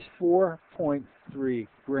is 4.3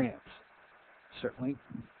 grams. Certainly,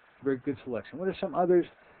 very good selection. What are some others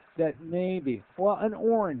that maybe? Well, an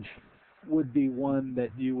orange would be one that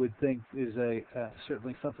you would think is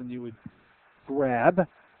certainly something you would grab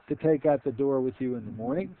to take out the door with you in the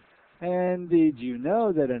morning. And did you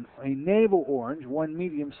know that a navel orange, one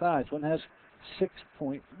medium-sized one, has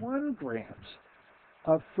 6.1 grams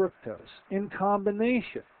of fructose in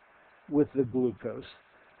combination with the glucose?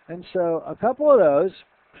 And so a couple of those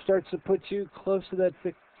starts to put you close to that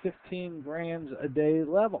 15 grams a day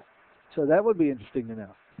level. So that would be interesting to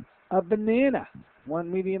know. A banana,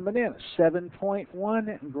 one medium banana,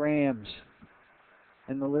 7.1 grams.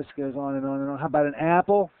 And the list goes on and on and on. How about an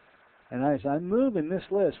apple? And as I'm moving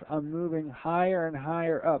this list, I'm moving higher and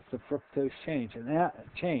higher up the fructose chain.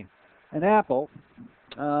 An apple,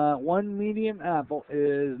 one medium apple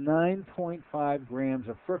is 9.5 grams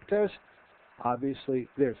of fructose. Obviously,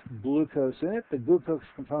 there's glucose in it. The glucose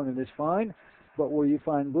component is fine, but where you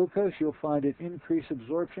find glucose, you'll find an increased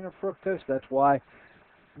absorption of fructose. That's why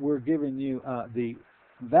we're giving you the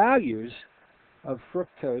values of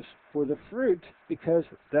fructose for the fruit, because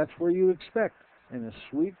that's where you expect in a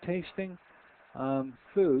sweet-tasting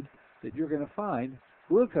food that you're going to find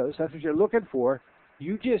glucose. That's what you're looking for.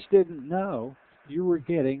 You just didn't know you were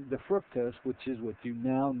getting the fructose, which is what you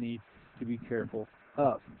now need to be careful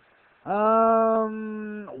of.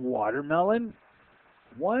 Watermelon,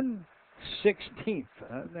 1/16.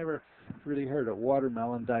 I've never really heard a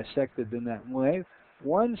watermelon dissected in that way.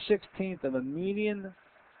 1/16 of a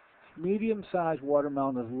medium-sized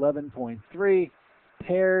watermelon is 11.3.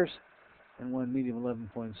 Pears, and one medium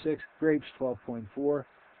 11.6. Grapes 12.4.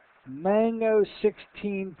 Mango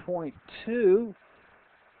 16.2.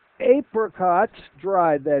 Apricots,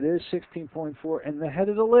 dried that is, 16.4. And the head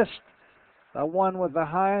of the list, the one with the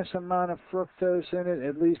highest amount of fructose in it,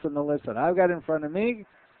 at least on the list that I've got in front of me,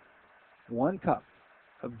 1 cup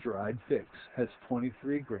of dried figs has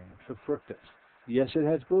 23 grams of fructose. Yes, it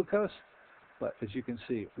has glucose, but as you can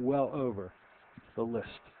see, well over the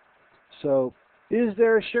list. So, is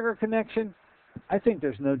there a sugar connection? I think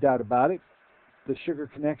there's no doubt about it. The sugar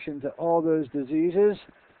connection to all those diseases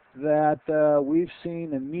that we've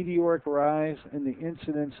seen a meteoric rise in the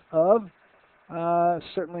incidence of,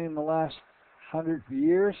 certainly in the last 100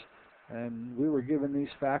 years. And we were given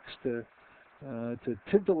these facts to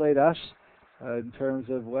titillate us in terms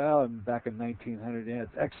of, well, back in 1900, you had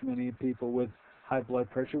X many people with high blood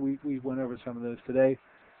pressure. We went over some of those today.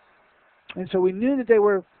 And so we knew that they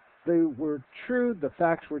were true, the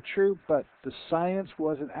facts were true, but the science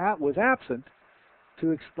was absent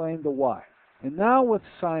to explain the why. And now with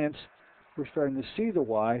science, we're starting to see the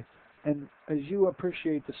why, and as you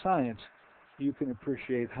appreciate the science, you can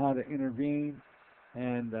appreciate how to intervene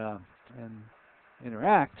and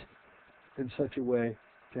interact in such a way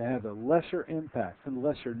to have a lesser impact, a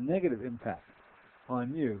lesser negative impact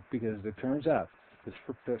on you, because it turns out this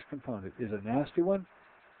fructose component is a nasty one.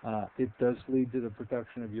 It does lead to the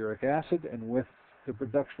production of uric acid, and with the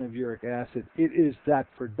production of uric acid, it is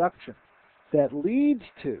that production that leads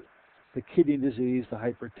to the kidney disease, the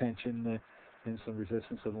hypertension, the insulin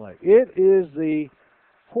resistance, and the like. It is the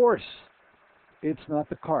horse. It's not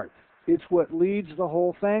the cart. It's what leads the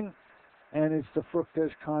whole thing, and it's the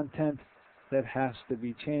fructose content that has to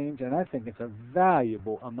be changed, and I think it's a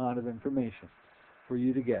valuable amount of information for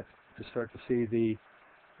you to get to start to see the,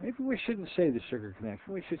 maybe we shouldn't say the sugar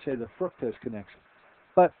connection, we should say the fructose connection.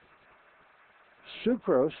 But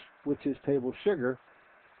sucrose, which is table sugar,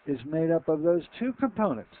 is made up of those two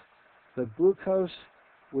components. The glucose,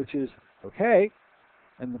 which is okay,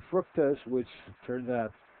 and the fructose, which turns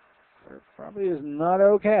out probably is not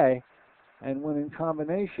okay, and when in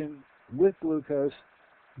combination with glucose,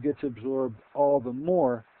 gets absorbed all the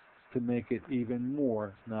more to make it even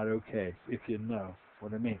more not okay, if you know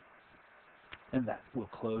what I mean. And that will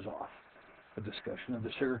close off a discussion of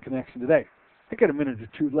the sugar connection today. I got a minute or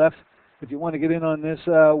two left. If you want to get in on this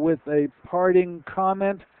with a parting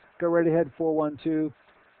comment, go right ahead,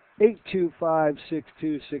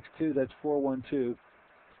 412-825-6262. That's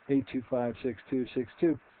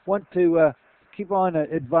 412-825-6262. Want to keep on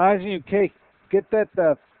advising you, okay, get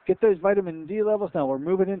those vitamin D levels. Now we're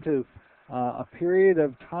moving into a period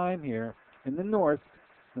of time here in the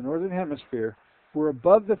northern hemisphere. We're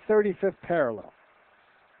above the 35th parallel.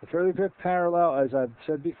 The 35th parallel, as I've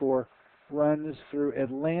said before, runs through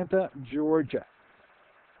Atlanta, Georgia.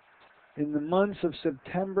 In the months of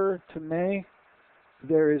September to May,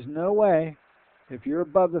 there is no way, if you're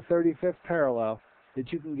above the 35th parallel,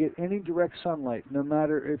 that you can get any direct sunlight, no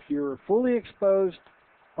matter if you're fully exposed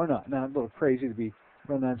or not. Now, a little crazy to be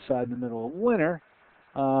running outside in the middle of winter,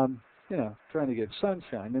 trying to get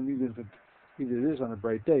sunshine, and even if it is on a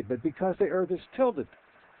bright day. But because the Earth is tilted,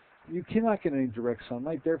 you cannot get any direct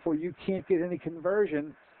sunlight. Therefore, you can't get any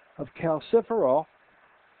conversion of calciferol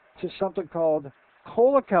to something called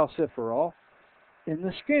cholecalciferol in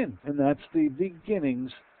the skin. And that's the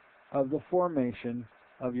beginnings of the formation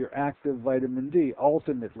of your active vitamin D,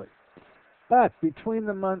 ultimately. But between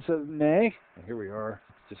the months of May, here we are,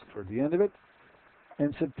 just toward the end of it,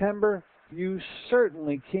 and September, you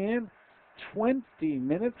certainly can. 20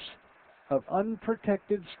 minutes of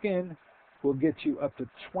unprotected skin will get you up to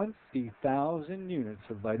 20,000 units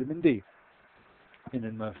of vitamin D in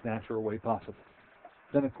the most natural way possible.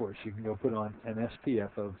 Then, of course, you can go put on an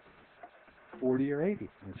SPF of 40 or 80.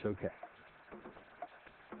 It's okay.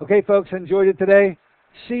 Okay, folks, enjoyed it today.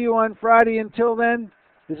 See you on Friday. Until then,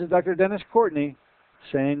 this is Dr. Dennis Courtney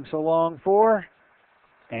saying so long for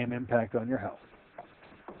AM Impact on Your Health.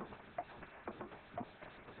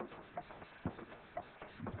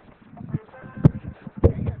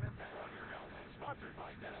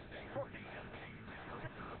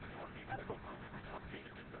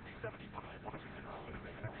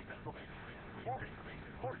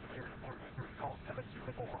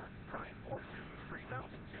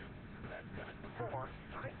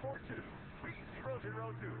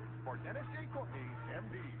 For Dennis J. Courtney,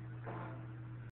 MD.